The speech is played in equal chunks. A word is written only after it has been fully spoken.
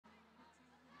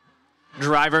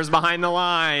Drivers behind the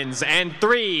lines, and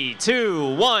 3,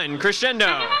 2, 1,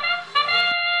 crescendo.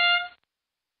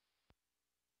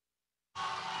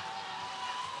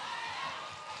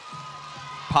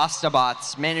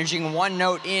 PastaBots managing one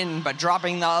note in, but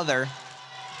dropping the other.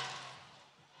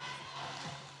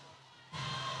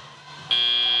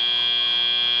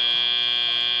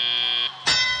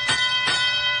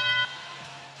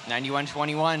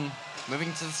 (91-21),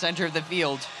 moving to the center of the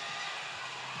field.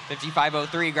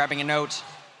 55-03, grabbing a note.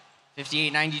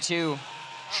 58-92,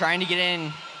 trying to get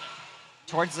in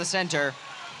towards the center.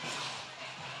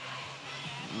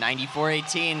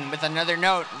 94-18 with another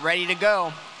note, ready to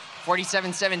go.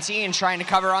 47-17, trying to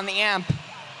cover on the amp.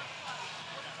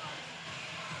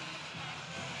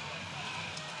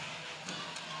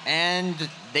 And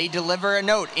they deliver a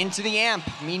note into the amp.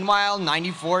 Meanwhile,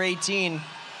 94-18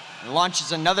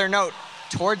 launches another note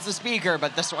towards the speaker,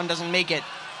 but this one doesn't make it.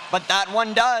 But that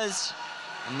one does.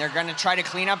 And they're gonna try to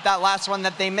clean up that last one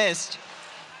that they missed.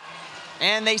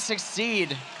 And they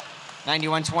succeed.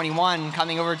 91-21,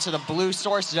 coming over to the blue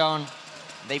source zone.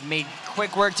 They've made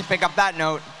quick work to pick up that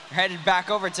note. Headed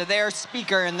back over to their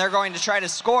speaker, and they're going to try to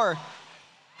score.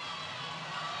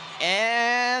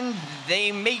 And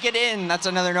they make it in. That's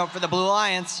another note for the Blue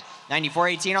Alliance.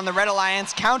 94-18 on the Red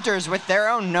Alliance, counters with their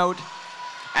own note.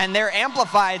 And they're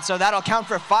amplified, so that'll count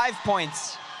for 5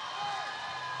 points.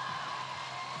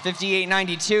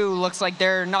 58-92, looks like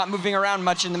they're not moving around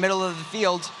much in the middle of the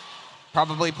field.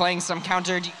 Probably playing some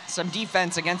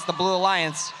defense against the Blue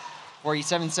Alliance.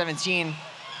 47-17,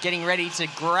 getting ready to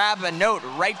grab a note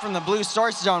right from the blue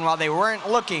source zone while they weren't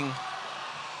looking.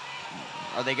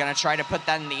 Are they gonna try to put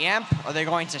that in the amp? Are they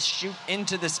going to shoot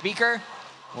into the speaker?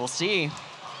 We'll see.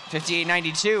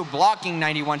 58-92, blocking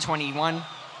 91-21.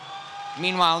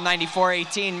 Meanwhile,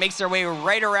 94-18 makes their way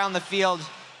right around the field,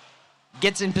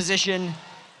 gets in position,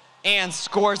 and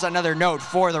scores another note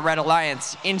for the Red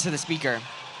Alliance into the speaker.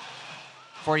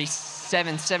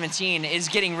 47-17 is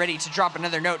getting ready to drop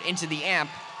another note into the amp.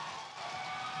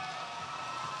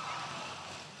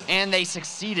 And they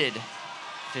succeeded.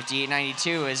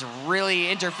 58-92 is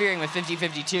really interfering with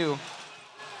 50-52.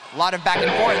 A lot of back and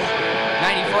forth.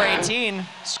 94-18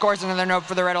 scores another note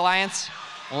for the Red Alliance.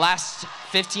 Last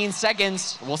 15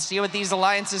 seconds. We'll see what these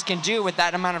alliances can do with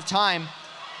that amount of time.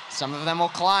 Some of them will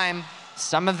climb.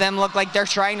 Some of them look like they're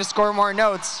trying to score more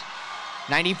notes.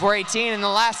 94-18 in the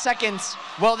last seconds.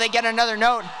 Will they get another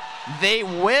note? They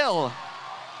will.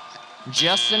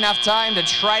 Just enough time to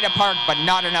try to park, but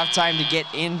not enough time to get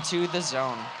into the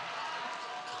zone.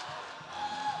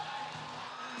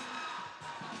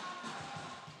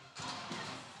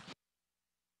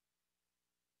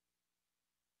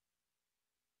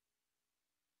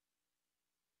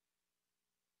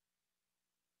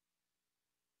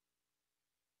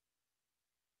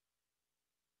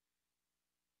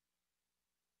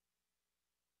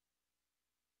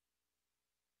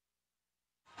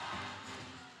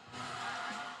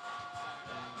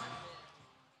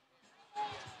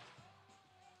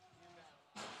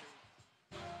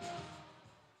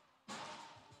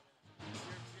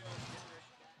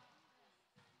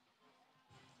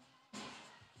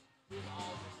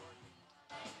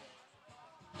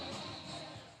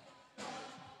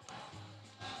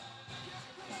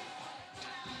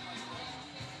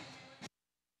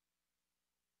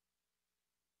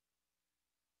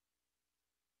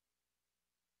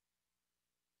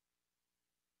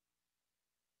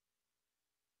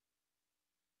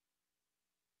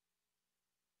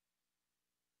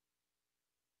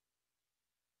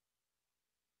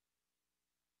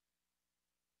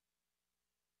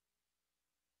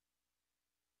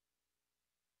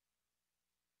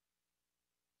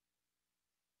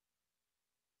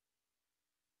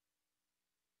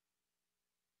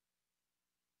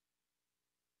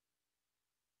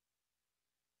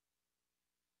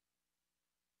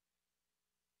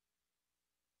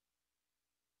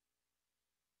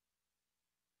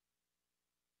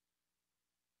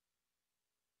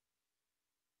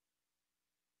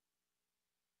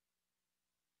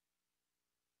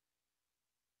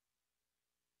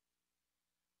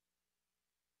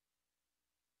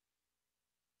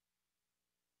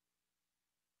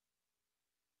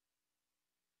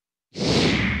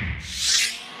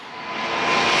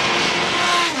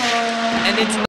 And it's